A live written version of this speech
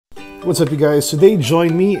What's up, you guys? Today,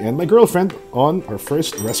 join me and my girlfriend on our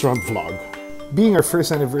first restaurant vlog. Being our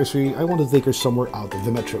first anniversary, I want to take her somewhere out of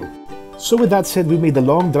the metro. So with that said, we made the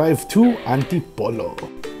long drive to Antipolo.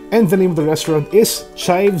 And the name of the restaurant is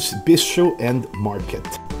Chives, Bistro and Market.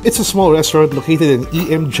 It's a small restaurant located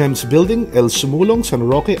in EM Gems Building, El Sumulong, San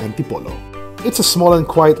Roque, Antipolo. It's a small and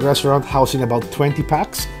quiet restaurant housing about 20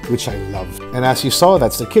 packs, which I love. And as you saw,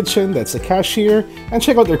 that's the kitchen, that's the cashier, and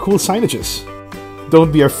check out their cool signages.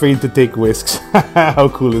 Don't be afraid to take whisks. How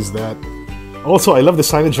cool is that? Also, I love the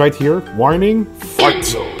signage right here. Warning, fart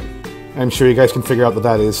zone. I'm sure you guys can figure out what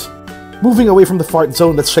that is. Moving away from the fart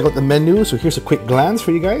zone, let's check out the menu. So here's a quick glance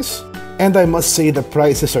for you guys. And I must say the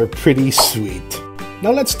prices are pretty sweet.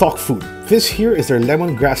 Now let's talk food. This here is their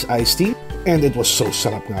lemongrass iced tea, and it was so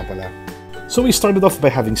sarap nga pala. So we started off by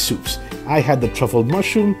having soups. I had the truffled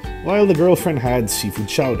mushroom, while the girlfriend had seafood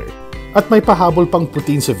chowder. At may pahabol pang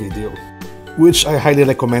protein sa video, which I highly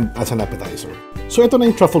recommend as an appetizer. So ito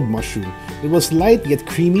na yung truffled mushroom. It was light yet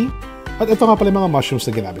creamy. At ito nga pala yung mga mushrooms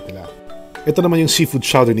na ginamit nila. Ito naman yung seafood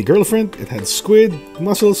chowder ni girlfriend. It had squid,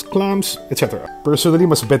 mussels, clams, etc. Personally,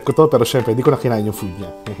 mas bet ko to, pero syempre, di ko na kinain yung food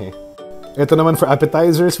niya. Ito naman for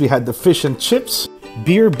appetizers, we had the fish and chips,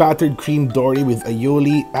 beer battered cream dory with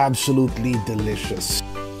aioli, absolutely delicious.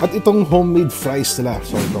 At itong homemade fries nila,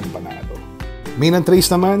 sobrang panalo. Main entrees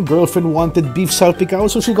naman, girlfriend wanted beef salpicao,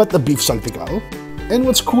 so she got the beef salpicao. And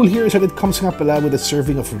what's cool here is that it comes nga pala with a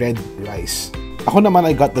serving of red rice. Ako naman,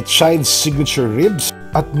 I got the Chives signature ribs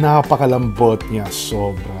at napakalambot niya,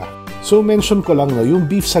 sobra. So mention ko lang, no, yung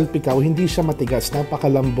beef salpicao, hindi siya matigas,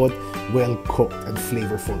 napakalambot, well-cooked and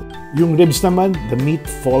flavorful. Yung ribs naman, the meat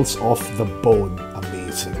falls off the bone.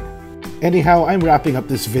 Amazing. Anyhow, I'm wrapping up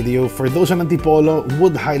this video. For those on Antipolo,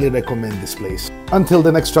 would highly recommend this place. Until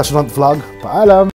the next restaurant vlog, paalam!